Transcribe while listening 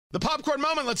The popcorn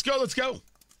moment. Let's go. Let's go.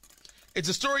 It's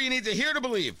a story you need to hear to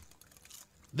believe.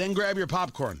 Then grab your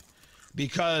popcorn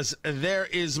because there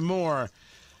is more.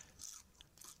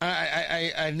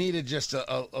 I needed just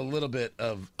a little bit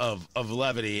of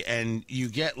levity, and you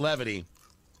get levity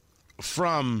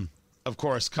from, of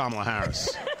course, Kamala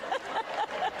Harris.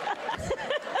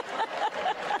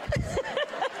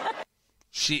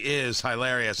 She is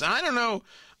hilarious. And I don't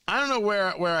know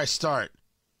where I start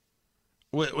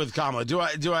with Kamala. Do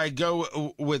I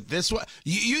go with this one?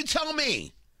 You tell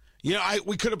me. You know,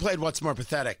 we could have played What's More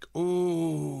Pathetic.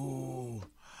 Ooh.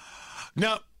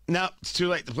 No, it's too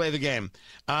late to play the game.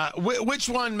 Which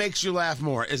one makes you laugh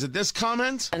more? Is it this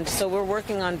comment? And so we're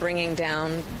working on bringing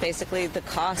down basically the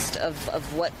cost of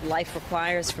what life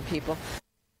requires for people.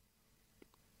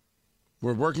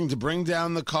 We're working to bring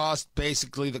down the cost,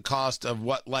 basically the cost of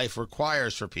what life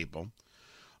requires for people.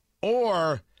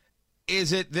 Or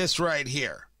is it this right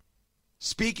here?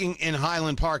 Speaking in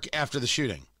Highland Park after the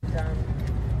shooting. We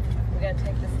got to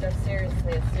take this stuff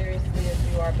seriously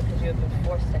as you are, because you have been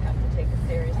forced to have to take it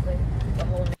seriously.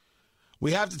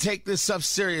 We have to take this stuff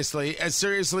seriously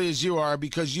as you are,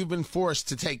 because you've been forced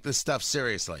to take this stuff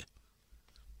seriously.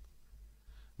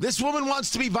 This woman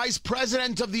wants to be vice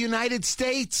president of the United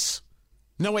States.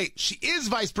 No, wait, she is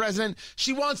vice president.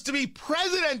 She wants to be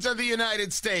president of the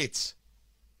United States.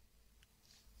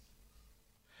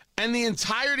 And the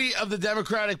entirety of the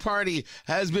Democratic Party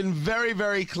has been very,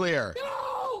 very clear.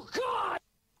 Oh, God!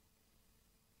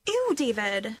 Ew,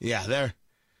 David. Yeah,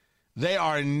 they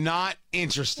are not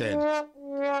interested.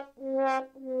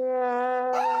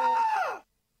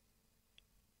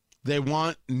 They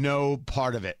want no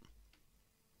part of it.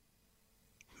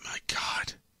 My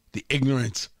God, the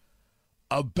ignorance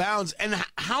abounds. And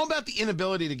how about the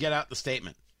inability to get out the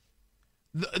statement?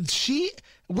 Was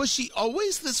she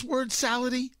always this word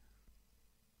salady?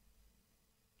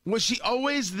 Was she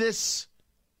always this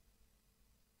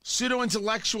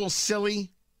pseudo-intellectual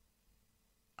silly?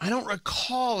 I don't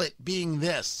recall it being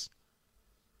this.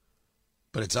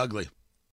 But it's ugly.